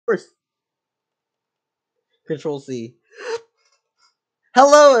Press Control C.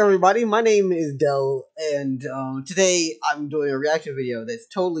 Hello, everybody. My name is Del, and today I'm doing a reaction video that's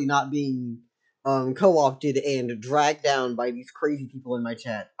totally not being co-opted and dragged down by these crazy people in my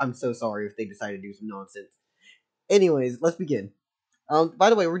chat. I'm so sorry if they decide to do some nonsense. Anyways, let's begin. By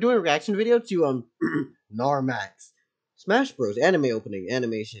the way, we're doing a reaction video to Narmak's Smash Bros. Anime opening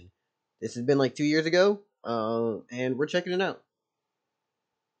animation. This has been like 2 years ago, and we're checking it out.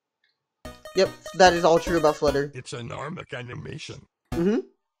 Yep, that is all true about Flutter. It's a Narmak animation.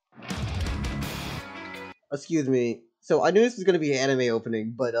 Excuse me. So I knew this was gonna be an anime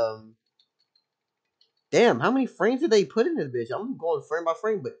opening, but damn, how many frames did they put in this bitch? I'm going frame by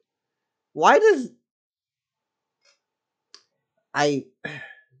frame, but why does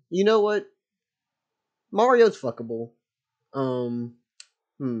you know what? Mario's fuckable.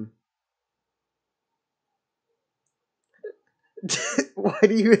 Why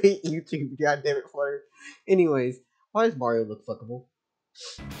do you hate YouTube? God damn it, Flutter. Anyways, why does Mario look fuckable?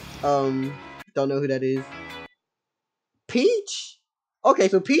 Don't know who that is. Peach? Okay,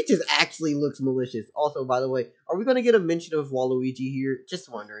 so Peach actually looks malicious. Also, by the way, are we gonna get a mention of Waluigi here? Just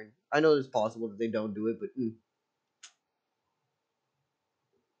wondering. I know it's possible that they don't do it, but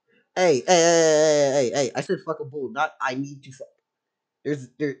Hey, I said fuckable, not I need to fuck.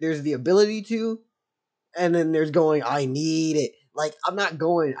 There's the ability to, and then there's going, I need it. Like, I'm not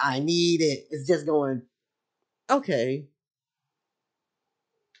going, I need it. It's just going, okay.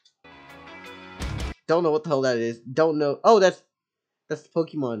 Don't know what the hell that is. Don't know. Oh, that's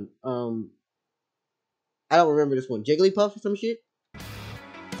Pokemon. I don't remember this one. Jigglypuff or some shit?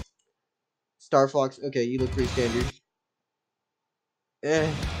 Star Fox. Okay, you look pretty standard.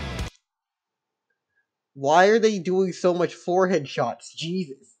 Why are they doing so much forehead shots?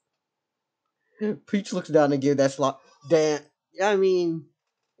 Jesus. Peach looks down and give that slot. Damn. I mean,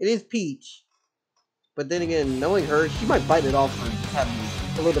 it is Peach. But then again, knowing her, she might bite it off for having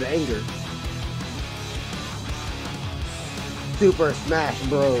a little bit of anger. Super Smash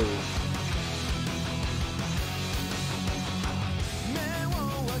Bros.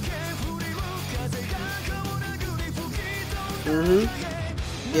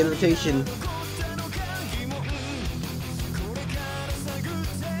 The invitation.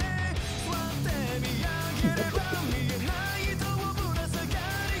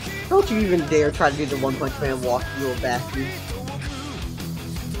 Don't you even dare try to do the One Punch Man walk, you little bastard.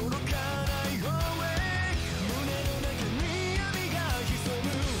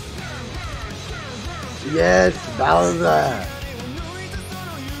 Yes, Bowser!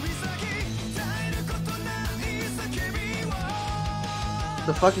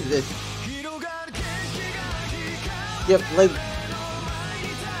 The fuck is this? Yep, like...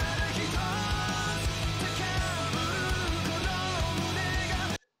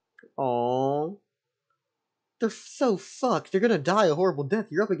 Aww. They're so fucked. They're gonna die a horrible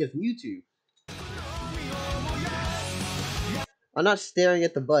death. You're up against Mewtwo. I'm not staring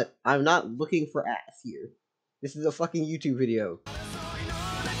at the butt. I'm not looking for ass here. This is a fucking YouTube video.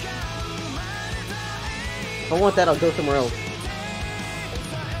 If I want that, I'll go somewhere else.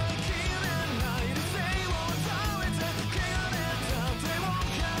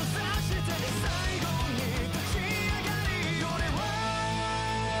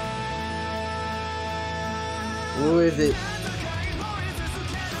 Who is it?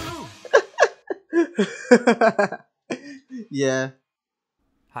 Yeah.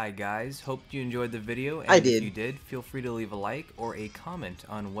 Hi guys, hope you enjoyed the video, and I did. If you did, feel free to leave a like or a comment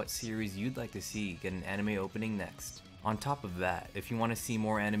on what series you'd like to see get an anime opening next. On top of that, if you want to see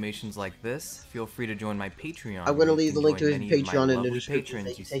more animations like this, feel free to join my Patreon. I'm gonna leave the link to his Patreon in the description.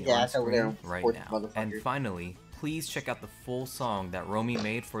 Take ass over there right now. And finally, please check out the full song that Romy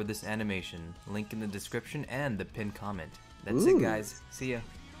made for this animation. Link in the description and the pinned comment. That's it guys, see ya.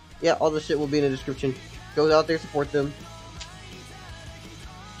 Yeah, all the shit will be in the description. Go out there, support them.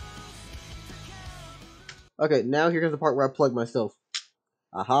 Okay, now here comes the part where I plug myself.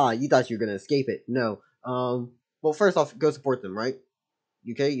 Aha, you thought you were gonna escape it. No. Well, first off, go support them, right?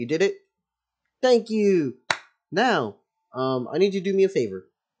 Okay, you did it? Thank you! Now, I need you to do me a favor.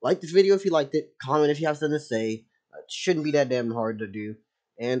 Like this video if you liked it, comment if you have something to say. It shouldn't be that damn hard to do.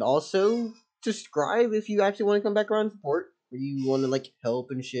 And also, subscribe if you actually want to come back around and support. Or you want to, like, help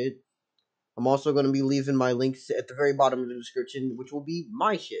and shit. I'm also going to be leaving my links at the very bottom of the description, which will be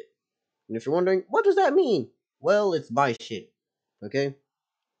my shit. And if you're wondering, what does that mean? Well, it's my shit. Okay?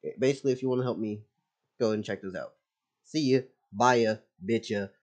 Basically, if you want to help me, go and check those out. See ya. Bye ya. Bitch ya.